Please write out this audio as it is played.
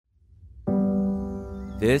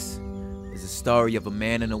This is the story of a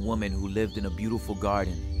man and a woman who lived in a beautiful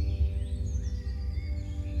garden.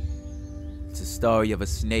 It's a story of a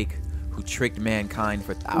snake who tricked mankind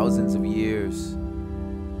for thousands of years.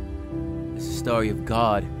 It's a story of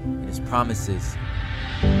God and His promises.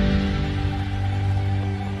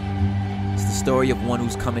 It's the story of one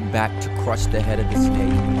who's coming back to crush the head of the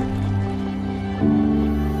snake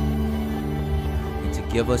and to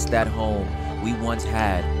give us that home we once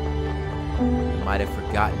had, might have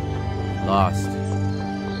forgotten, lost.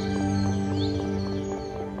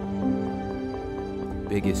 The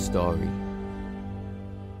biggest story.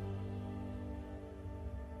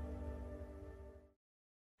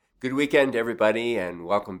 Good weekend, everybody, and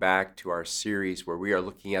welcome back to our series where we are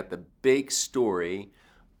looking at the big story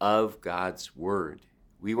of God's Word.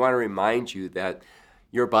 We want to remind you that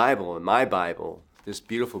your Bible and my Bible, this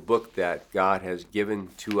beautiful book that God has given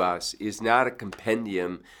to us, is not a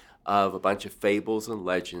compendium of a bunch of fables and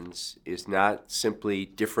legends. It's not simply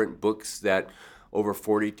different books that over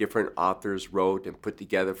 40 different authors wrote and put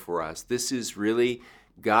together for us. This is really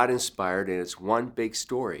God-inspired, and it's one big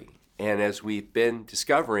story. And as we've been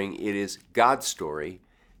discovering, it is God's story,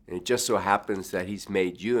 and it just so happens that He's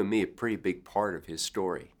made you and me a pretty big part of His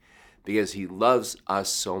story because He loves us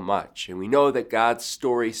so much. And we know that God's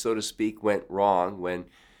story, so to speak, went wrong when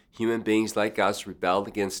human beings like us rebelled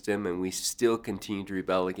against Him, and we still continue to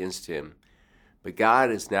rebel against Him. But God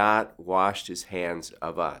has not washed His hands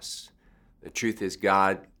of us. The truth is,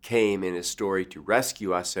 God came in His story to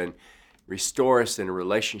rescue us and restore us in a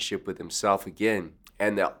relationship with Himself again.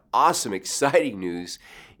 And the awesome, exciting news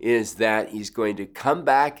is that He's going to come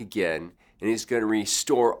back again, and He's going to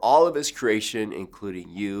restore all of His creation, including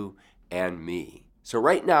you and me. So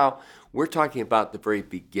right now, we're talking about the very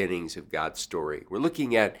beginnings of God's story. We're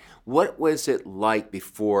looking at what was it like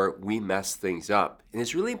before we messed things up. And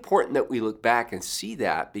it's really important that we look back and see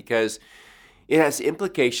that because it has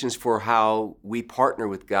implications for how we partner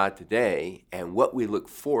with God today and what we look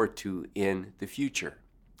forward to in the future.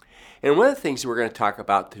 And one of the things we're going to talk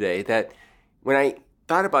about today that when I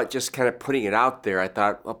thought about just kind of putting it out there, I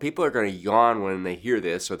thought, well, people are going to yawn when they hear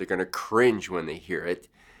this, or they're going to cringe when they hear it.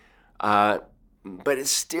 But it's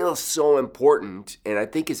still so important, and I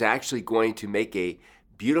think it's actually going to make a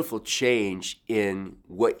beautiful change in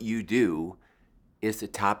what you do, is the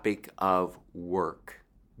topic of work.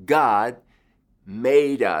 God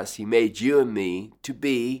made us, He made you and me to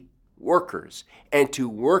be workers and to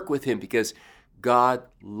work with Him because God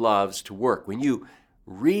loves to work. When you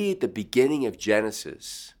read the beginning of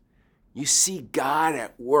Genesis, you see God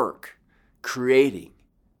at work creating.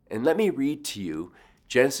 And let me read to you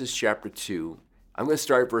Genesis chapter 2. I'm going to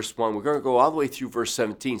start at verse 1. We're going to go all the way through verse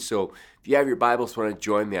 17. So if you have your Bibles, want to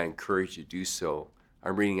join me, I encourage you to do so.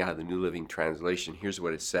 I'm reading out of the New Living Translation. Here's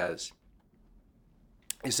what it says.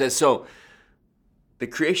 It says, so the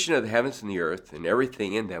creation of the heavens and the earth and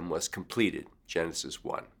everything in them was completed. Genesis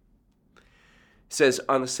 1. It says,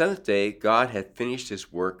 on the seventh day, God had finished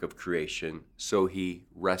His work of creation, so He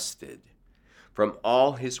rested from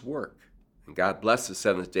all His work. And God blessed the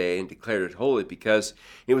seventh day and declared it holy because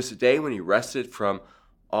it was the day when He rested from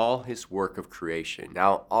all His work of creation.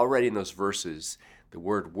 Now, already in those verses, the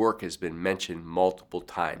word work has been mentioned multiple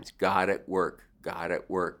times. God at work, God at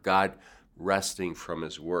work, God resting from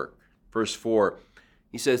His work. Verse 4,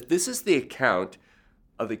 He says, this is the account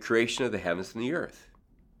of the creation of the heavens and the earth.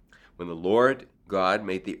 When the Lord God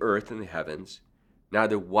made the earth and the heavens,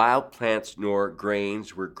 neither wild plants nor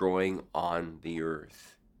grains were growing on the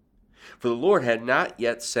earth. For the Lord had not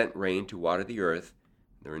yet sent rain to water the earth,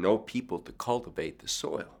 and there were no people to cultivate the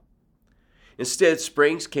soil. Instead,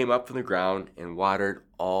 springs came up from the ground and watered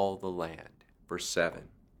all the land. Verse 7.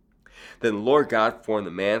 Then the Lord God formed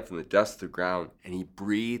the man from the dust of the ground, and He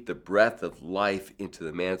breathed the breath of life into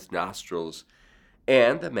the man's nostrils,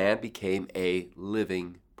 and the man became a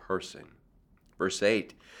living person. Verse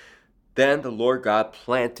 8, then the Lord God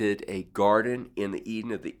planted a garden in the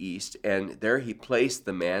Eden of the east, and there He placed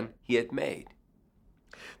the man He had made.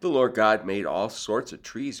 The Lord God made all sorts of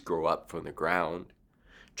trees grow up from the ground,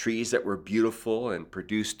 trees that were beautiful and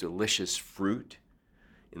produced delicious fruit.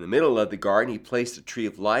 In the middle of the garden He placed the tree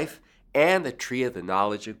of life and the tree of the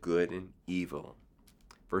knowledge of good and evil.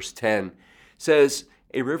 Verse 10 says,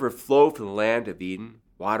 a river flowed from the land of Eden,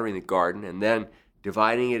 watering the garden, and then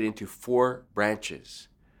dividing it into 4 branches.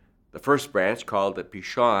 The first branch, called the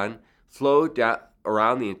Pishon, flowed down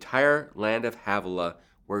around the entire land of Havilah,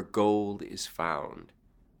 where gold is found.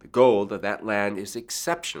 The gold of that land is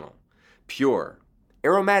exceptional, pure.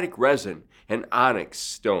 Aromatic resin and onyx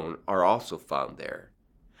stone are also found there.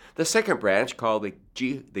 The second branch, called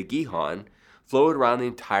the Gihon, flowed around the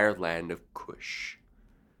entire land of Cush.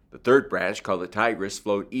 The third branch, called the Tigris,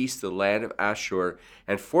 flowed east to the land of Ashur,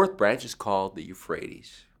 and fourth branch is called the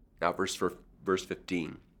Euphrates. Now verse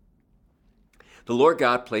 15. The Lord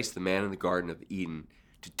God placed the man in the Garden of Eden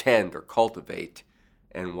to tend or cultivate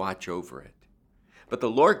and watch over it. But the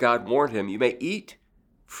Lord God warned him, you may eat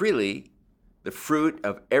freely the fruit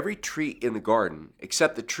of every tree in the garden,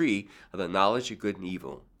 except the tree of the knowledge of good and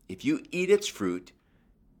evil. If you eat its fruit,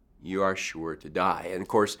 you are sure to die. And of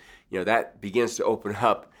course, that begins to open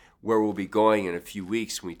up where we'll be going in a few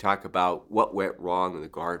weeks when we talk about what went wrong in the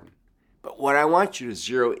garden. But what I want you to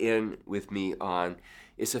zero in with me on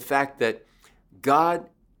is the fact that God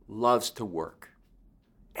loves to work,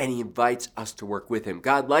 and he invites us to work with him.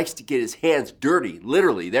 God likes to get his hands dirty,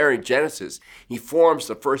 literally, there in Genesis. He forms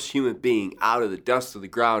the first human being out of the dust of the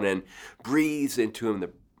ground and breathes into him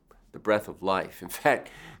the breath of life. In fact,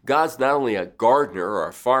 God's not only a gardener or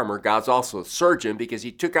a farmer, God's also a surgeon, because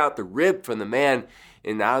he took out the rib from the man,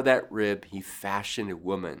 and out of that rib, he fashioned a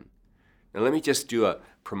woman. Now, let me just do a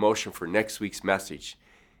promotion for next week's message.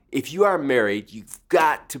 If you are married, you've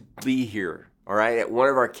got to be here, all right, at one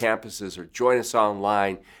of our campuses, or join us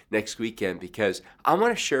online next weekend, because I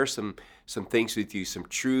want to share some things with you, some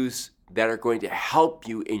truths that are going to help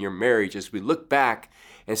you in your marriage as we look back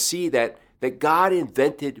and see that God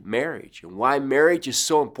invented marriage and why marriage is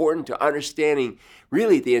so important to understanding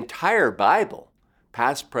really the entire Bible,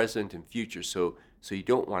 past, present, and future. So you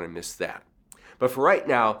don't want to miss that. But for right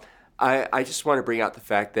now, I just want to bring out the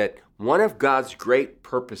fact that one of God's great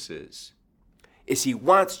purposes is he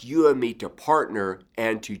wants you and me to partner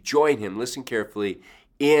and to join him, listen carefully,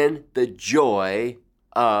 in the joy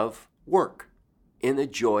of work. In the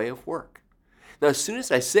joy of work. Now, as soon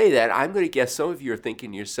as I say that, I'm going to guess some of you are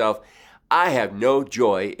thinking to yourself, I have no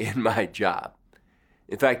joy in my job.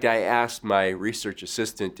 In fact, I asked my research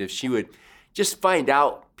assistant if she would just find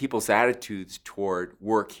out people's attitudes toward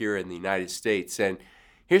work here in the United States. And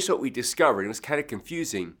here's what we discovered. It was kind of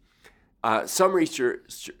confusing. Some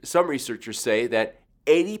researchers say that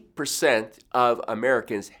 80% of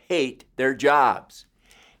Americans hate their jobs.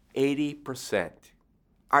 80%.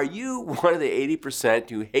 Are you one of the 80%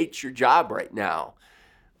 who hates your job right now?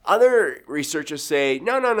 Other researchers say,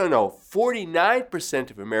 no.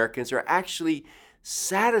 49% of Americans are actually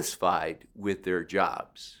satisfied with their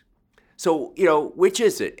jobs. So, which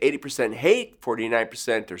is it? 80% hate,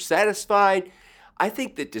 49% are satisfied. I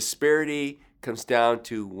think the disparity comes down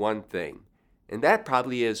to one thing, and that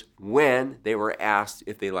probably is when they were asked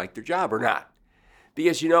if they liked their job or not.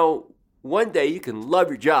 Because, one day you can love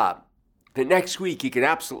your job. The next week you can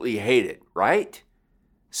absolutely hate it, right?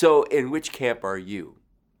 So in which camp are you?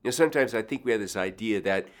 Sometimes I think we have this idea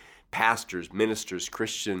that pastors, ministers,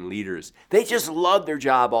 Christian leaders, they just love their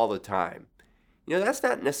job all the time. That's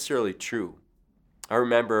not necessarily true. I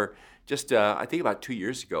remember I think about 2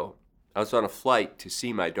 years ago, I was on a flight to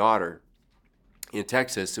see my daughter in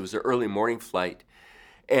Texas. It was an early morning flight.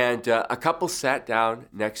 And a couple sat down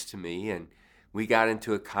next to me, and we got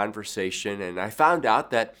into a conversation. And I found out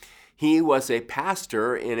that he was a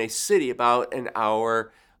pastor in a city about an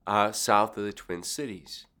hour south of the Twin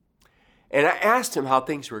Cities. And I asked him how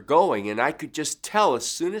things were going, and I could just tell as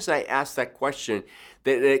soon as I asked that question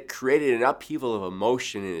that it created an upheaval of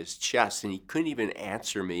emotion in his chest, and he couldn't even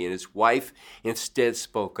answer me. And his wife instead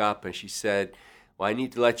spoke up, and she said, well, I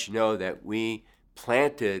need to let you know that we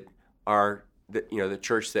planted the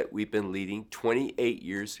church that we've been leading 28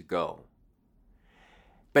 years ago.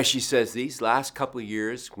 But she says these last couple of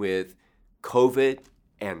years with COVID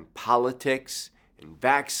and politics and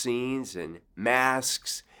vaccines and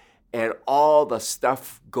masks and all the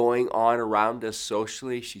stuff going on around us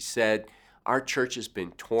socially, she said, our church has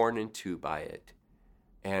been torn in two by it.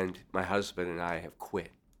 And my husband and I have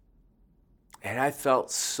quit. And I felt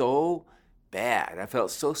so bad. I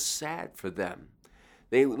felt so sad for them.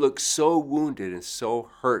 They looked so wounded and so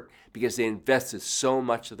hurt because they invested so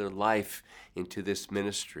much of their life into this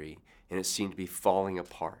ministry, and it seemed to be falling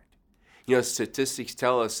apart. Statistics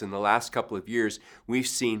tell us in the last couple of years, we've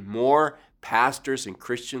seen more pastors and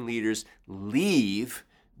Christian leaders leave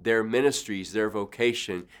their ministries, their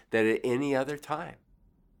vocation, than at any other time.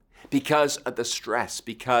 Because of the stress,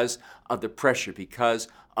 because of the pressure, because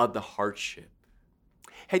of the hardship.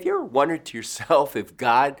 Have you ever wondered to yourself if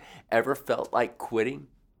God ever felt like quitting?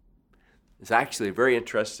 There's actually a very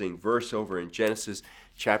interesting verse over in Genesis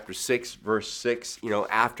chapter 6, verse 6,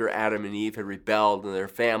 after Adam and Eve had rebelled and their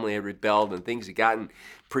family had rebelled and things had gotten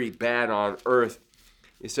pretty bad on earth.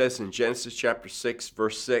 It says in Genesis chapter 6,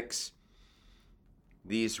 verse 6,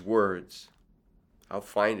 these words. I'll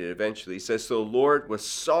find it eventually. It says, so the Lord was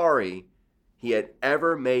sorry he had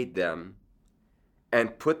ever made them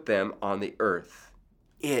and put them on the earth.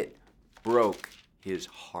 it broke his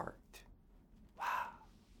heart. Wow.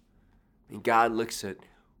 And God looks at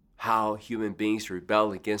how human beings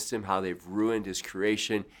rebelled against him, how they've ruined his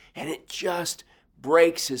creation, and it just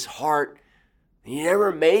breaks his heart. He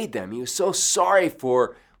never made them. He was so sorry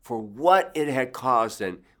for what it had caused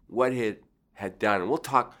and what it had done. And we'll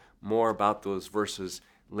talk more about those verses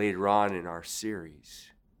later on in our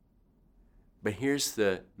series. But here's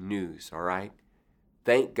the news, all right?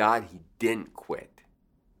 Thank God he didn't quit.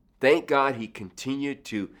 Thank God he continued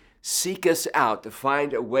to seek us out to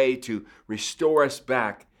find a way to restore us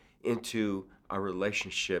back into a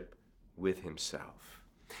relationship with himself.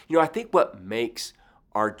 You know, I think what makes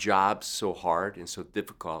our jobs so hard and so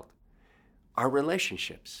difficult are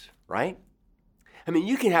relationships, right? I mean,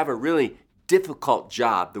 you can have a really difficult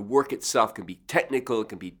job. The work itself can be technical, it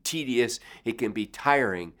can be tedious, it can be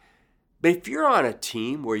tiring. But if you're on a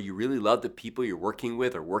team where you really love the people you're working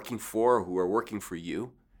with or working for or who are working for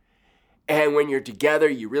you, and when you're together,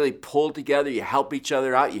 you really pull together, you help each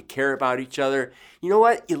other out, you care about each other, you know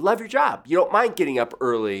what? You love your job. You don't mind getting up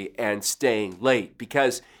early and staying late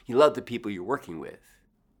because you love the people you're working with.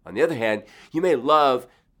 On the other hand, you may love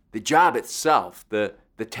the job itself, the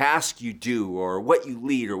task you do or what you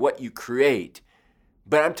lead or what you create.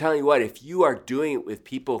 But I'm telling you what, if you are doing it with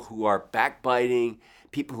people who are backbiting,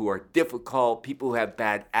 people who are difficult, people who have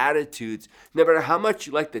bad attitudes, no matter how much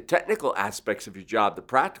you like the technical aspects of your job, the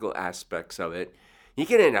practical aspects of it, you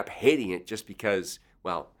can end up hating it just because,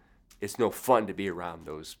 well, it's no fun to be around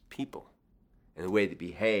those people and the way they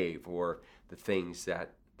behave or the things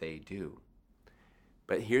that they do.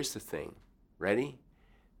 But here's the thing. Ready?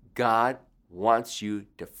 God wants you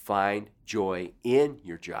to find joy in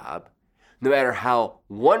your job, no matter how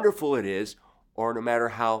wonderful it is or no matter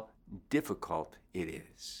how difficult it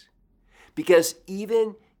is. Because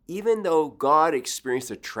even though God experienced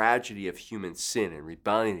the tragedy of human sin and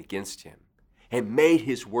rebellion against him and made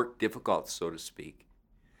his work difficult, so to speak,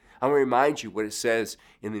 I want to remind you what it says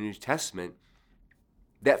in the New Testament,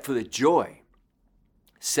 that for the joy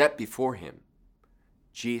set before him,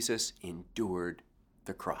 Jesus endured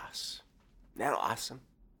the cross. Isn't that awesome?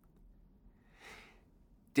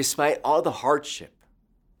 Despite all the hardship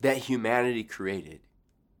that humanity created,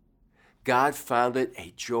 God found it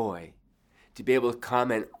a joy to be able to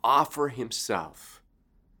come and offer himself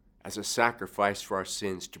as a sacrifice for our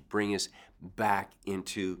sins to bring us back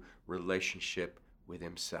into relationship with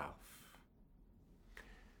himself.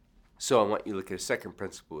 So I want you to look at a second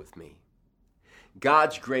principle with me.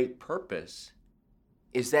 God's great purpose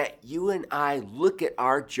is that you and I look at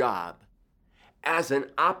our job as an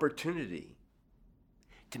opportunity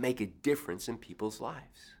to make a difference in people's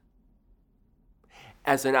lives,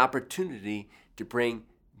 as an opportunity to bring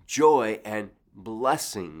joy and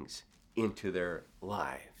blessings into their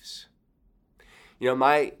lives. You know,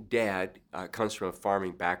 my dad comes from a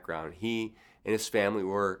farming background. He and his family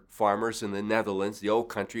were farmers in the Netherlands, the old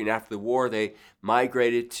country, and after the war they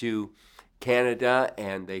migrated to Canada,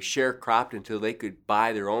 and they sharecropped until they could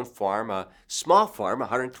buy their own farm, a small farm,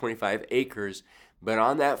 125 acres. But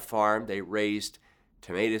on that farm, they raised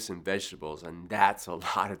tomatoes and vegetables, and that's a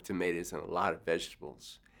lot of tomatoes and a lot of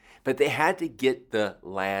vegetables. But they had to get the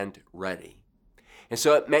land ready. And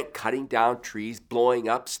so it meant cutting down trees, blowing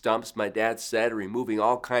up stumps, my dad said, removing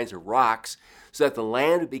all kinds of rocks so that the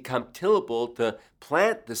land would become tillable to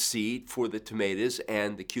plant the seed for the tomatoes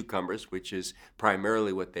and the cucumbers, which is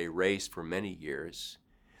primarily what they raised for many years.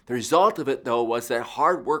 The result of it, though, was that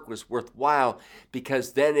hard work was worthwhile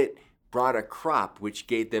because then it brought a crop which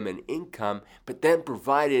gave them an income, but then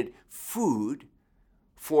provided food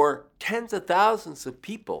for tens of thousands of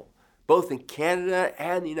people, both in Canada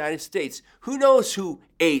and the United States. Who knows who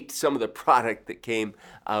ate some of the product that came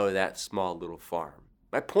out of that small little farm?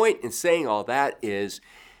 My point in saying all that is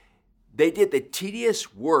they did the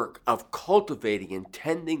tedious work of cultivating and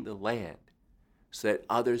tending the land so that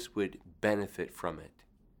others would benefit from it.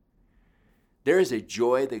 There is a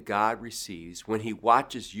joy that God receives when he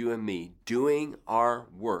watches you and me doing our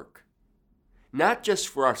work, not just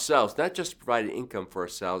for ourselves, not just to provide an income for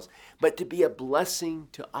ourselves, but to be a blessing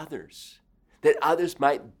to others, that others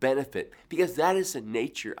might benefit, because that is the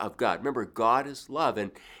nature of God. Remember, God is love,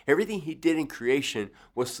 and everything he did in creation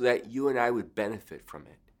was so that you and I would benefit from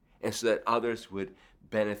it, and so that others would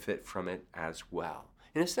benefit from it as well.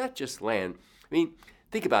 And it's not just land. I mean,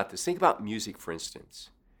 think about this. Think about music, for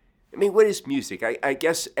instance. I mean, what is music? I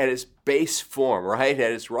guess at its base form, right?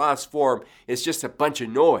 At its rawest form, it's just a bunch of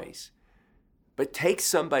noise. But take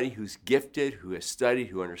somebody who's gifted, who has studied,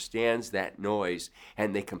 who understands that noise,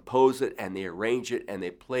 and they compose it, and they arrange it, and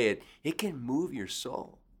they play it. It can move your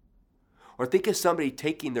soul. Or think of somebody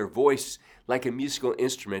taking their voice like a musical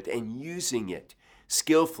instrument and using it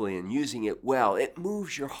skillfully and using it well. It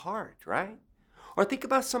moves your heart, right? Or think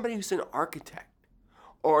about somebody who's an architect.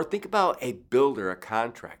 Or think about a builder, a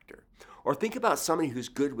contractor. Or think about somebody who's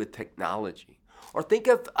good with technology. Or think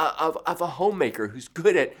of a homemaker who's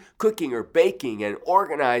good at cooking or baking and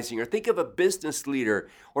organizing. Or think of a business leader.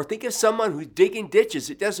 Or think of someone who's digging ditches.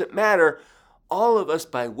 It doesn't matter. All of us,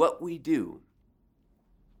 by what we do,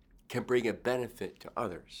 can bring a benefit to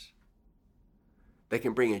others. They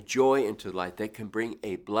can bring a joy into life. They can bring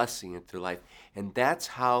a blessing into life. And that's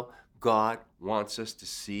how God wants us to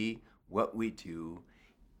see what we do,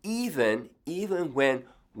 even when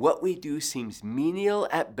what we do seems menial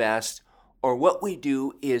at best, or what we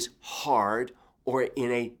do is hard or in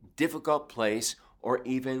a difficult place, or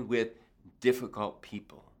even with difficult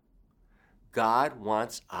people. God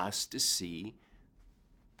wants us to see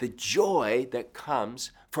the joy that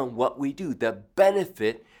comes from what we do, the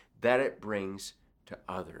benefit that it brings to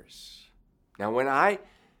others. Now, when I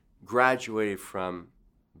graduated from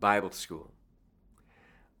Bible school,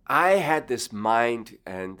 I had this mind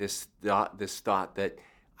and this thought that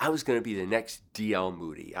I was going to be the next D.L.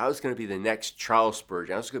 Moody. I was going to be the next Charles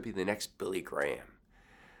Spurgeon. I was going to be the next Billy Graham.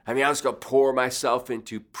 I was going to pour myself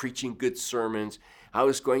into preaching good sermons. I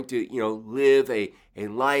was going to, live a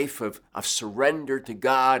life of surrender to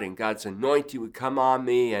God, and God's anointing would come on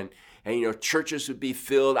me, and churches would be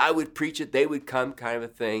filled. I would preach it, they would come, kind of a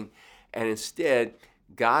thing. And instead,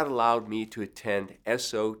 God allowed me to attend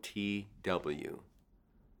SOTW.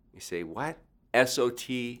 You say, what?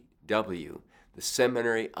 SOTW, the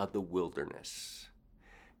Seminary of the Wilderness.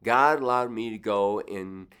 God allowed me to go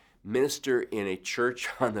and minister in a church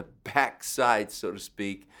on the backside, so to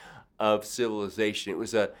speak, of civilization. It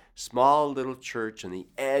was a small little church on the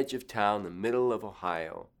edge of town, the middle of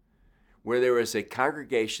Ohio, where there was a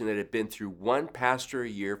congregation that had been through one pastor a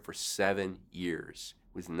year for 7 years.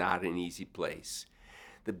 It was not an easy place.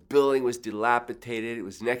 The building was dilapidated. It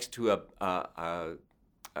was next to a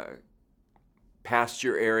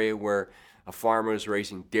pasture area where a farmer was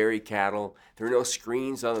raising dairy cattle. There were no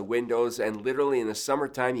screens on the windows, and literally in the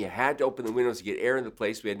summertime, you had to open the windows to get air in the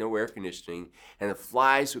place. We had no air conditioning, and the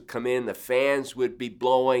flies would come in, the fans would be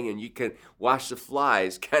blowing, and you could watch the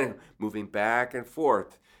flies kind of moving back and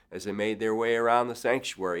forth as they made their way around the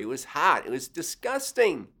sanctuary. It was hot. It was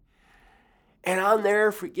disgusting. And I'll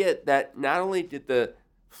never forget that not only did the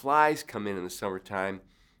flies come in the summertime,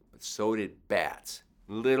 but so did bats,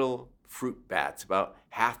 little fruit bats about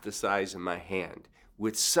half the size of my hand,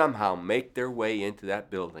 would somehow make their way into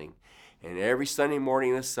that building. And every Sunday morning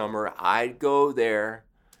in the summer, I'd go there,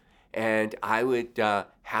 and I would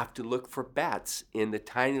have to look for bats in the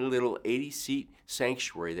tiny little 80-seat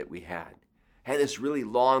sanctuary that we had. It had this really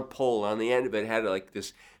long pole. On the end of it had like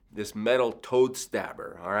this metal toad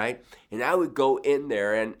stabber, all right? And I would go in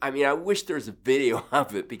there, and I wish there was a video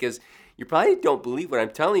of it, because you probably don't believe what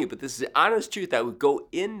I'm telling you, but this is the honest truth. I would go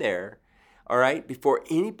in there, all right, before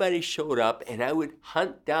anybody showed up, and I would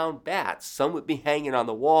hunt down bats. Some would be hanging on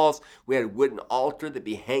the walls. We had a wooden altar that'd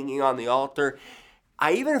be hanging on the altar.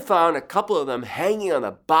 I even found a couple of them hanging on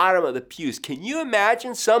the bottom of the pews. Can you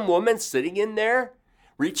imagine some woman sitting in there,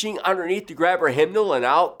 reaching underneath to grab her hymnal, and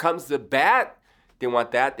out comes the bat? Didn't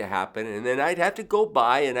want that to happen. And then I'd have to go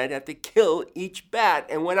by, and I'd have to kill each bat.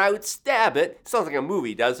 And when I would stab it sounds like a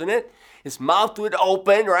movie, doesn't it? His mouth would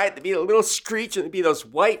open, right? There'd be a little screech, and there'd be those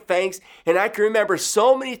white fangs. And I can remember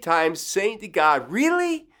so many times saying to God,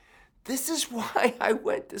 really? This is why I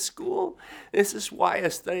went to school? This is why I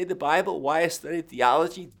studied the Bible, why I studied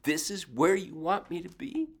theology? This is where you want me to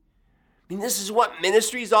be? This is what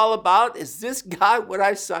ministry is all about? Is this, God, what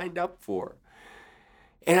I signed up for?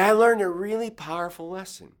 And I learned a really powerful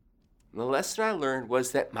lesson. And the lesson I learned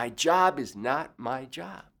was that my job is not my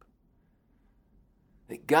job.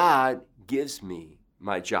 That God gives me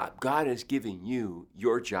my job. God has given you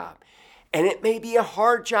your job. And it may be a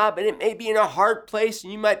hard job, and it may be in a hard place,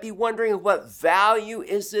 and you might be wondering, what value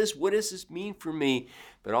is this? What does this mean for me?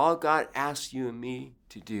 But all God asks you and me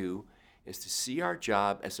to do is to see our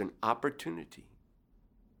job as an opportunity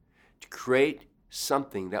to create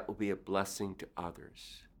something that will be a blessing to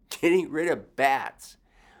others. Getting rid of bats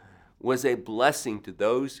was a blessing to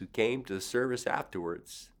those who came to the service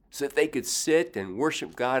afterwards, so that they could sit and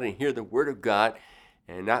worship God and hear the word of God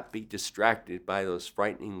and not be distracted by those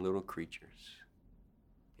frightening little creatures.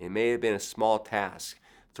 It may have been a small task,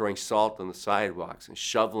 throwing salt on the sidewalks and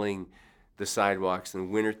shoveling the sidewalks in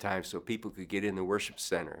the wintertime so people could get in the worship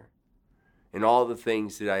center. And all the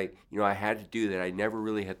things that I had to do that I never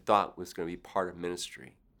really had thought was going to be part of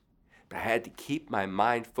ministry. But I had to keep my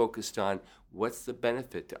mind focused on what's the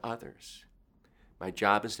benefit to others. My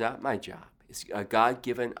job is not my job. It's a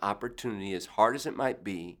God-given opportunity, as hard as it might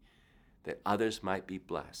be, that others might be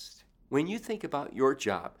blessed. When you think about your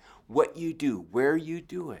job, what you do, where you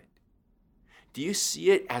do it, do you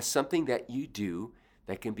see it as something that you do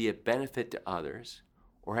that can be a benefit to others,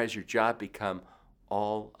 or has your job become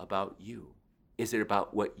all about you? Is it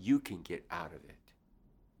about what you can get out of it?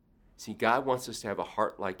 See, God wants us to have a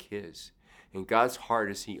heart like his. And God's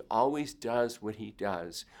heart is he always does what he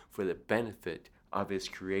does for the benefit of his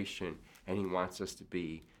creation, and he wants us to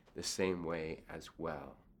be the same way as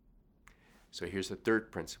well. So here's the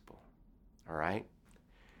third principle, all right?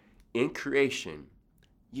 In creation,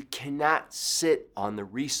 you cannot sit on the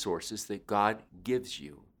resources that God gives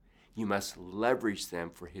you. You must leverage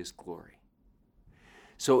them for his glory.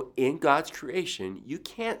 So in God's creation, you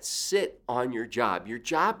can't sit on your job. Your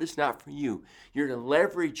job is not for you. You're to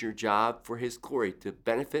leverage your job for his glory, to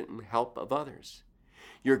benefit and help of others.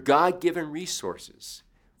 Your God-given resources,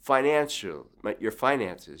 your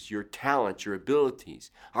finances, your talents, your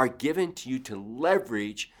abilities are given to you to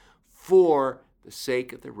leverage for the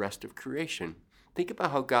sake of the rest of creation. Think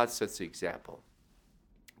about how God sets the example.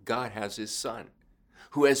 God has his son,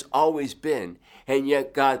 who has always been, and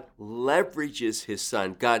yet God leverages his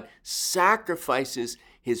son. God sacrifices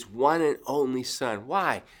his one and only son.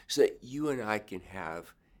 Why? So that you and I can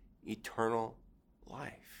have eternal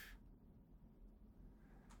life.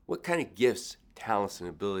 What kind of gifts, talents, and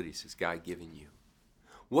abilities has God given you?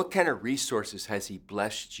 What kind of resources has he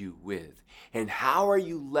blessed you with? And how are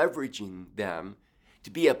you leveraging them to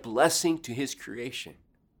be a blessing to his creation?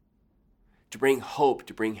 To bring hope,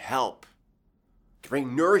 to bring help, to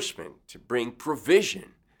bring nourishment, to bring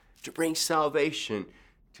provision, to bring salvation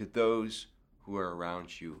to those who are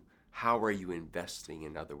around you. How are you investing,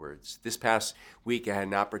 in other words? This past week, I had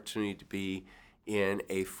an opportunity to be in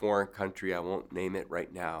a foreign country, I won't name it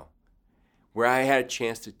right now, where I had a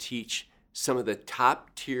chance to teach some of the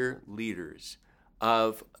top tier leaders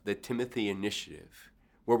of the Timothy Initiative,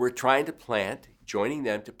 where we're trying to joining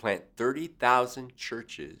them to plant 30,000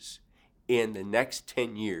 churches in the next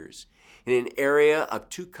 10 years in an area of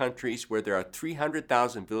 2 countries where there are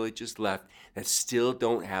 300,000 villages left that still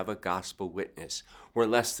don't have a gospel witness, where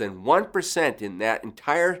less than 1% in that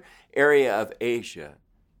entire area of Asia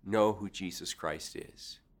know who Jesus Christ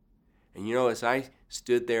is. And you know, as I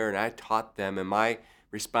stood there and I taught them, and my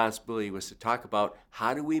responsibility was to talk about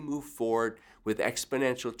how do we move forward with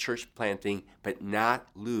exponential church planting, but not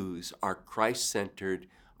lose our Christ-centered,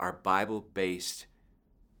 our Bible-based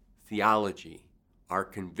theology, our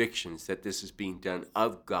convictions that this is being done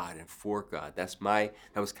of God and for God. That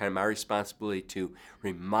was kind of my responsibility, to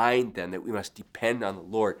remind them that we must depend on the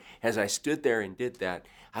Lord. As I stood there and did that,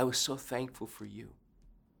 I was so thankful for you,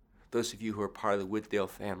 those of you who are part of the Wooddale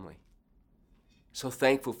family. So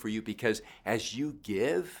thankful for you, because as you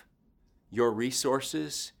give your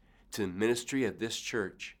resources to the ministry of this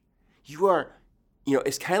church, you are,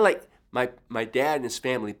 it's kind of like my dad and his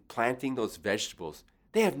family planting those vegetables.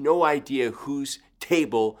 They have no idea whose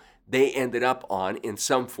table they ended up on in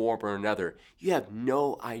some form or another. You have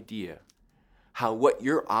no idea how what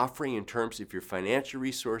you're offering in terms of your financial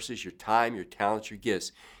resources, your time, your talents, your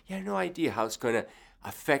gifts, you have no idea how it's going to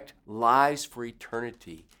affect lives for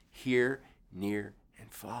eternity, here, near,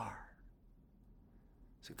 and far.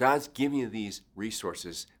 So God's giving you these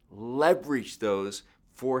resources. Leverage those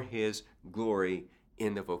for his glory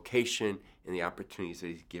in the vocation and the opportunities that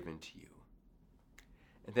he's given to you.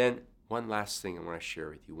 And then one last thing I want to share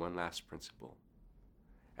with you, one last principle,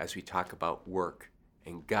 as we talk about work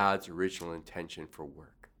and God's original intention for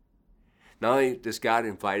work. Not only does God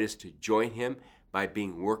invite us to join him by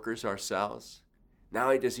being workers ourselves, not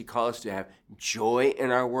only does he call us to have joy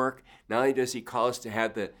in our work, not only does he call us to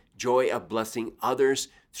have the joy of blessing others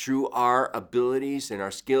through our abilities and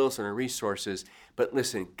our skills and our resources, but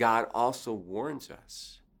listen, God also warns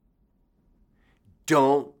us.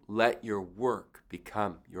 Don't let your work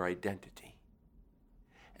become your identity.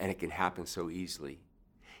 And it can happen so easily,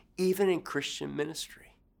 even in Christian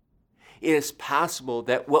ministry. It is possible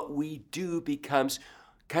that what we do becomes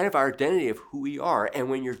kind of our identity of who we are. And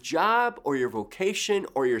when your job or your vocation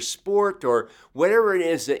or your sport or whatever it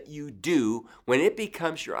is that you do, when it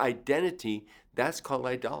becomes your identity, that's called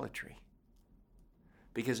idolatry.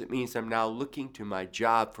 Because it means I'm now looking to my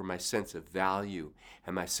job for my sense of value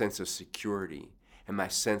and my sense of security and my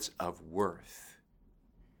sense of worth.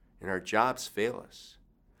 And our jobs fail us.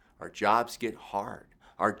 Our jobs get hard.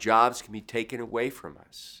 Our jobs can be taken away from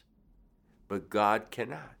us. But God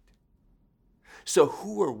cannot. So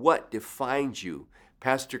who or what defines you?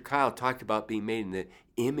 Pastor Kyle talked about being made in the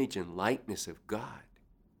image and likeness of God.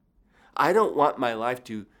 I don't want my life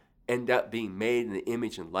to end up being made in the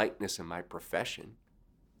image and likeness of my profession,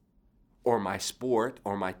 or my sport,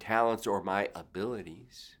 or my talents, or my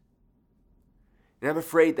abilities. And I'm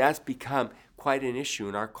afraid that's become quite an issue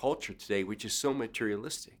in our culture today, which is so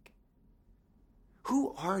materialistic.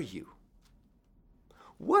 Who are you?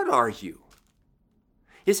 What are you?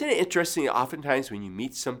 Isn't it interesting that oftentimes when you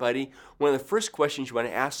meet somebody, one of the first questions you want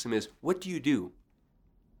to ask them is, what do you do?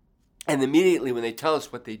 And immediately when they tell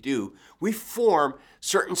us what they do, we form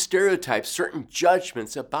certain stereotypes, certain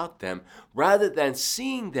judgments about them, rather than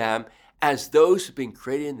seeing them as those who've been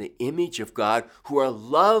created in the image of God, who are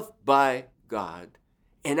loved by God,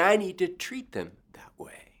 and I need to treat them that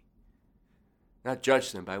way. Not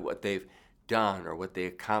judge them by what they've done or what they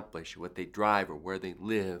accomplish, or what they drive, or where they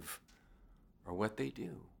live, or what they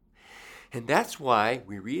do. And that's why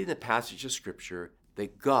we read in the passage of Scripture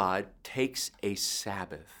that God takes a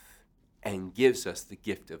Sabbath and gives us the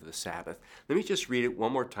gift of the Sabbath. Let me just read it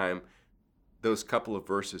one more time, those couple of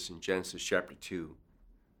verses in Genesis chapter 2.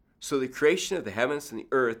 So the creation of the heavens and the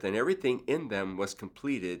earth and everything in them was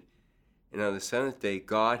completed, and on the seventh day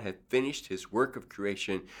God had finished his work of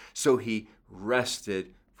creation, so he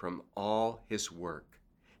rested from all his work.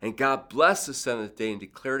 And God blessed the seventh day and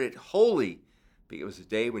declared it holy, because it was a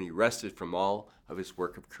day when he rested from all of his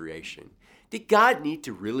work of creation. Did God need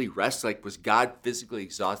to really rest? Like, was God physically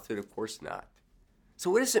exhausted? Of course not. So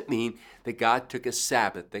what does it mean that God took a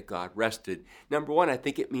Sabbath, that God rested? Number one, I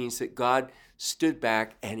think it means that God stood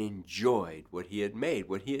back and enjoyed what he had made,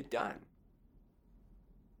 what he had done.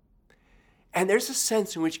 And there's a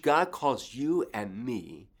sense in which God calls you and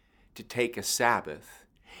me to take a Sabbath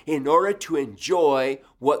in order to enjoy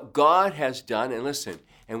what God has done, and listen,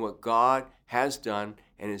 and what God has done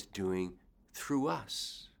and is doing through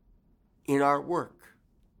us, in our work,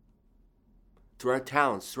 through our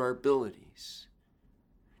talents, through our abilities,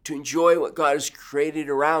 to enjoy what God has created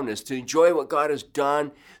around us, to enjoy what God has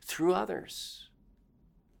done through others.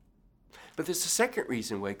 But there's a second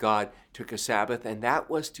reason why God took a Sabbath, and that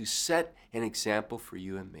was to set an example for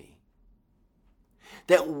you and me.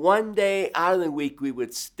 That one day out of the week we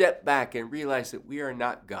would step back and realize that we are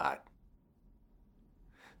not God.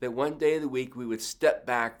 That one day of the week we would step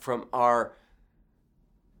back from our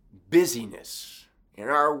busyness in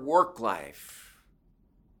our work life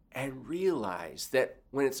and realize that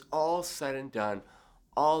when it's all said and done,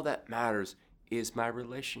 all that matters is my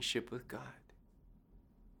relationship with God.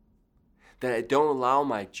 That I don't allow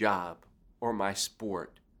my job or my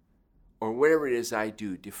sport or whatever it is I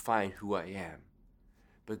do define who I am,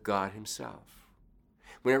 but God himself.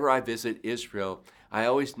 Whenever I visit Israel, I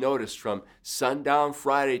always notice from sundown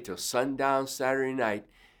Friday till sundown Saturday night,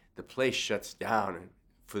 the place shuts down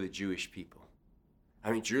for the Jewish people.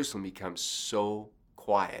 I mean, Jerusalem becomes so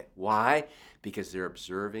quiet. Why? Because they're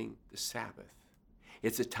observing the Sabbath.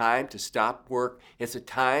 It's a time to stop work. It's a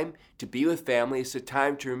time to be with family. It's a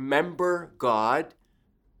time to remember God,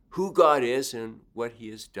 who God is, and what he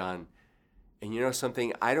has done. And you know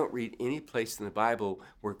something? I don't read any place in the Bible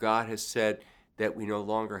where God has said that we no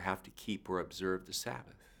longer have to keep or observe the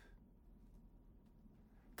Sabbath.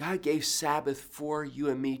 God gave Sabbath for you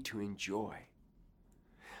and me to enjoy.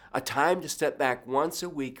 A time to step back once a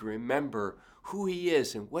week and remember who he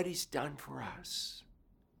is and what he's done for us.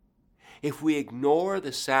 If we ignore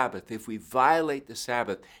the Sabbath, if we violate the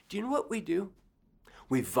Sabbath, do you know what we do?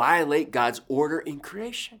 We violate God's order in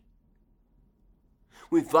creation.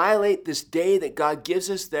 We violate this day that God gives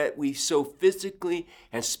us that we so physically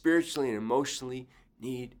and spiritually and emotionally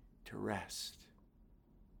need to rest.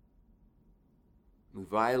 We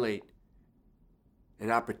violate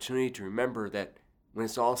an opportunity to remember that when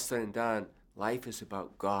it's all said and done, life is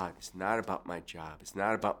about God. It's not about my job. It's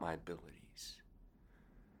not about my abilities.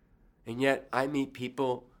 And yet I meet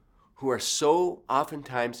people who are so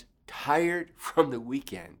oftentimes tired from the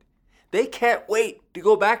weekend. They can't wait to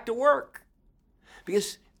go back to work.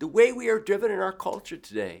 Because the way we are driven in our culture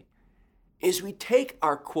today is we take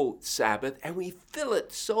our, quote, Sabbath and we fill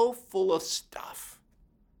it so full of stuff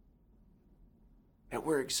that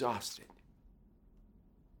we're exhausted.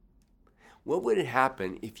 What would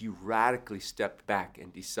happen if you radically stepped back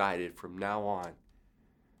and decided from now on,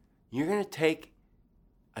 you're going to take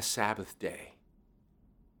a Sabbath day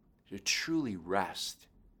to truly rest,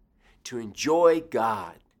 to enjoy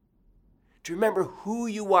God, to remember who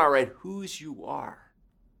you are and whose you are?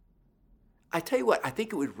 I tell you what, I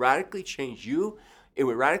think it would radically change you. It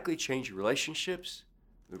would radically change your relationships.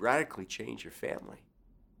 It would radically change your family.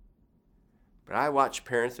 But I watch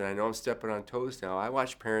parents, and I know I'm stepping on toes now, I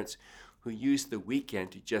watch parents who use the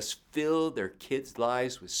weekend to just fill their kids'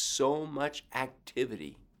 lives with so much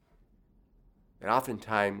activity that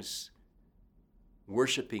oftentimes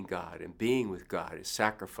worshiping God and being with God is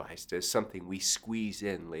sacrificed as something we squeeze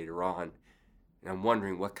in later on. And I'm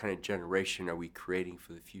wondering, what kind of generation are we creating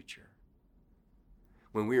for the future?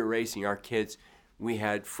 When we were raising our kids, we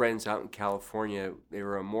had friends out in California. They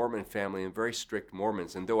were a Mormon family and very strict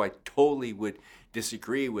Mormons. And though I totally would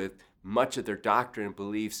disagree with much of their doctrine and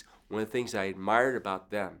beliefs, one of the things I admired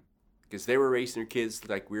about them, because they were raising their kids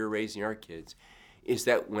like we were raising our kids, is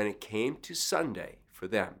that when it came to Sunday for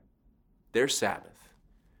them, their Sabbath,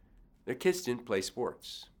 their kids didn't play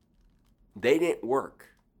sports. They didn't work.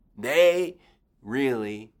 They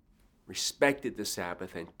really respected the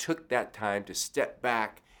Sabbath and took that time to step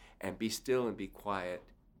back and be still and be quiet,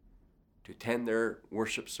 to attend their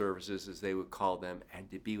worship services, as they would call them, and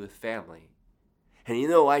to be with family.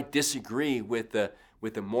 And I disagree with the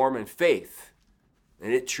Mormon faith,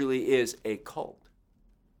 and it truly is a cult.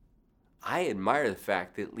 I admire the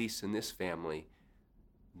fact that at least in this family,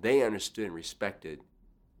 they understood and respected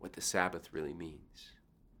what the Sabbath really means.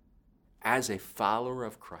 As a follower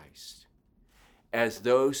of Christ, as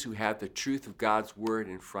those who have the truth of God's word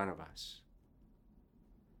in front of us,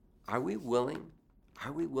 are we willing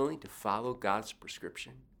to follow God's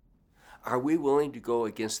prescription? Are we willing to go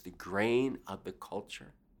against the grain of the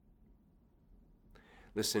culture?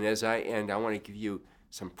 Listen, as I end, I want to give you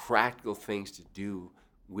some practical things to do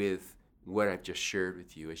with what I've just shared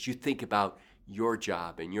with you as you think about your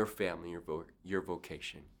job and your family, your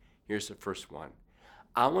vocation. Here's the first one.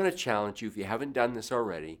 I want to challenge you, if you haven't done this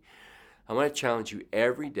already, I want to challenge you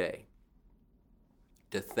every day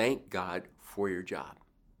to thank God for your job.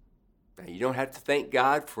 Now, you don't have to thank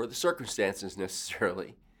God for the circumstances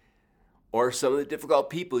necessarily, or some of the difficult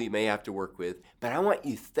people you may have to work with, but I want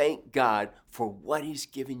you to thank God for what He's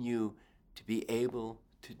given you to be able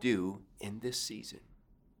to do in this season.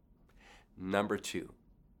 Number 2,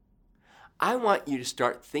 I want you to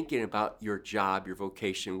start thinking about your job, your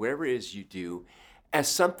vocation, whatever it is you do, as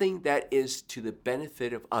something that is to the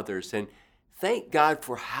benefit of others. And thank God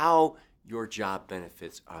for how your job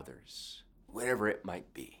benefits others, whatever it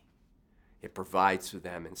might be. It provides for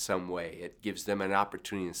them in some way. It gives them an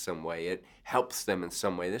opportunity in some way. It helps them in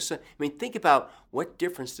some way. Think about what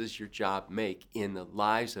difference does your job make in the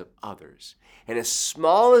lives of others. And as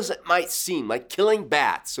small as it might seem, like killing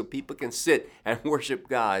bats so people can sit and worship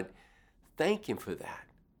God, thank Him for that.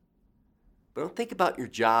 But don't think about your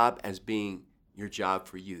job as being your job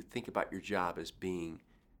for you. Think about your job as being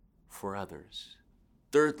for others.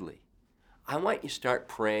 Thirdly, I want you to start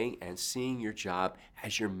praying and seeing your job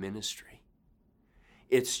as your ministry.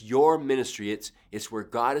 It's your ministry. It's where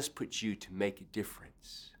God has put you to make a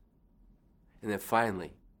difference. And then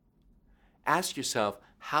finally, ask yourself,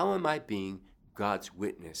 how am I being God's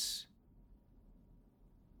witness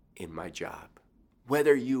in my job?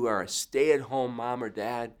 Whether you are a stay-at-home mom or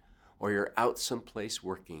dad, or you're out someplace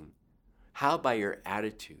working, how by your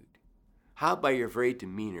attitude? How by your very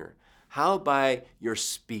demeanor? How by your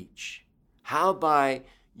speech? How by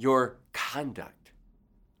your conduct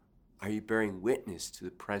are you bearing witness to the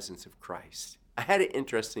presence of Christ? I had an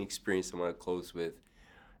interesting experience I want to close with.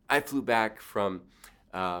 I flew back from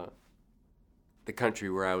the country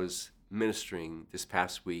where I was ministering this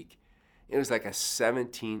past week. It was like a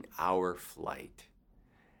 17-hour flight.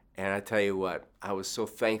 And I tell you what, I was so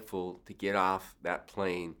thankful to get off that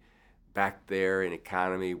plane back there in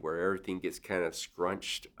economy where everything gets kind of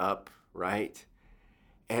scrunched up, right?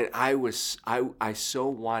 And I so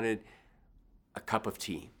wanted a cup of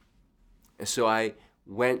tea. And so I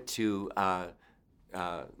went to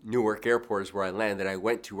Newark Airport is where I landed. I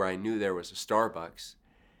went to where I knew there was a Starbucks.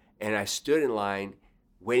 And I stood in line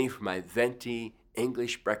waiting for my venti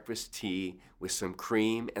English breakfast tea with some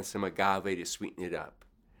cream and some agave to sweeten it up.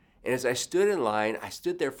 And as I stood in line, I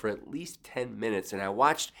stood there for at least 10 minutes and I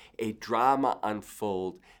watched a drama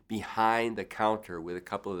unfold behind the counter with a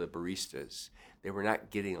couple of the baristas. They were not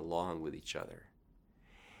getting along with each other.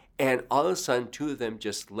 And all of a sudden, 2 of them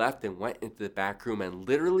just left and went into the back room and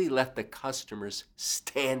literally left the customers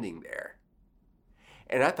standing there.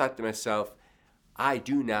 And I thought to myself, I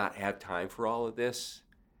do not have time for all of this.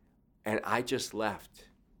 And I just left.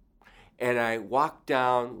 And I walked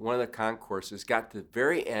down one of the concourses, got to the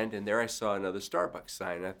very end, and there I saw another Starbucks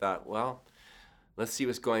sign. And I thought, well, let's see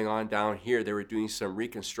what's going on down here. They were doing some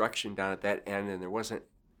reconstruction down at that end, and there wasn't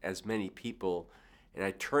as many people. And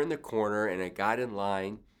I turned the corner, and I got in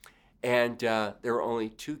line. And there were only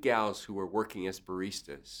 2 gals who were working as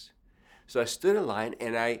baristas. So I stood in line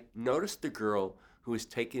and I noticed the girl who was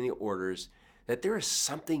taking the orders, that there was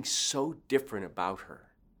something so different about her.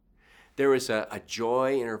 There was a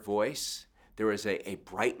joy in her voice. There was a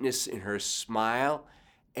brightness in her smile.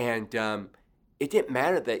 And it didn't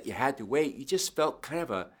matter that you had to wait. You just felt kind of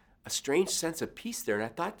a strange sense of peace there. And I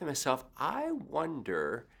thought to myself, I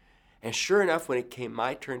wonder. And sure enough, when it came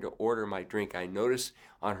my turn to order my drink, I noticed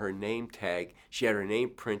on her name tag, she had her name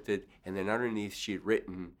printed, and then underneath she had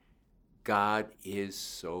written, God is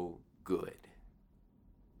so good.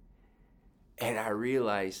 And I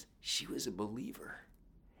realized she was a believer.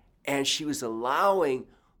 And she was allowing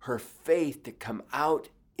her faith to come out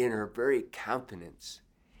in her very countenance.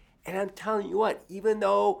 And I'm telling you what, even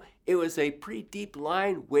though it was a pretty deep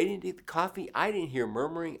line waiting to get the coffee, I didn't hear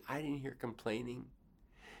murmuring. I didn't hear complaining.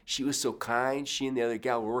 She was so kind. She and the other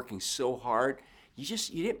gal were working so hard. You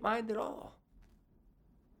didn't mind at all.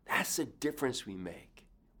 That's the difference we make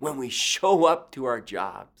when we show up to our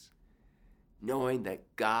jobs, knowing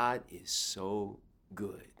that God is so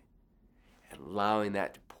good and allowing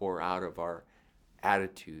that to pour out of our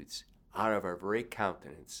attitudes, out of our very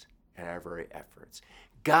countenance and our very efforts.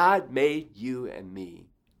 God made you and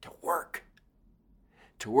me to work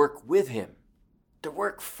with him, to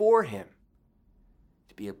work for him,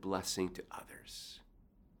 to be a blessing to others.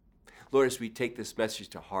 Lord, as we take this message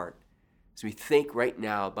to heart, as we think right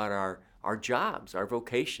now about our jobs, our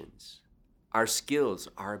vocations, our skills,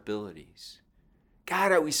 our abilities,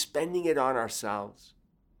 God, are we spending it on ourselves?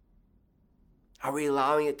 Are we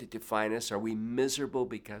allowing it to define us? Are we miserable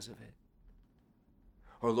because of it?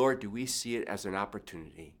 Or Lord, do we see it as an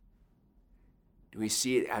opportunity? Do we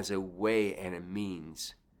see it as a way and a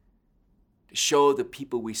means to show the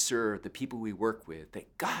people we serve, the people we work with,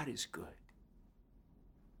 that God is good?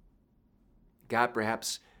 God,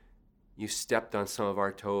 perhaps you've stepped on some of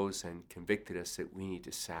our toes and convicted us that we need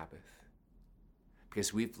to Sabbath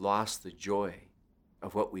because we've lost the joy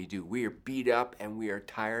of what we do. We are beat up and we are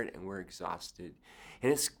tired and we're exhausted.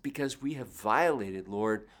 And it's because we have violated,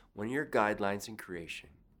 Lord, one of your guidelines in creation.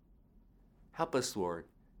 Help us, Lord,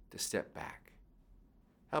 to step back.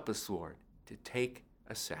 Help us, Lord, to take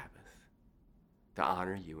a Sabbath to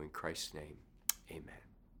honor you in Christ's name. Amen.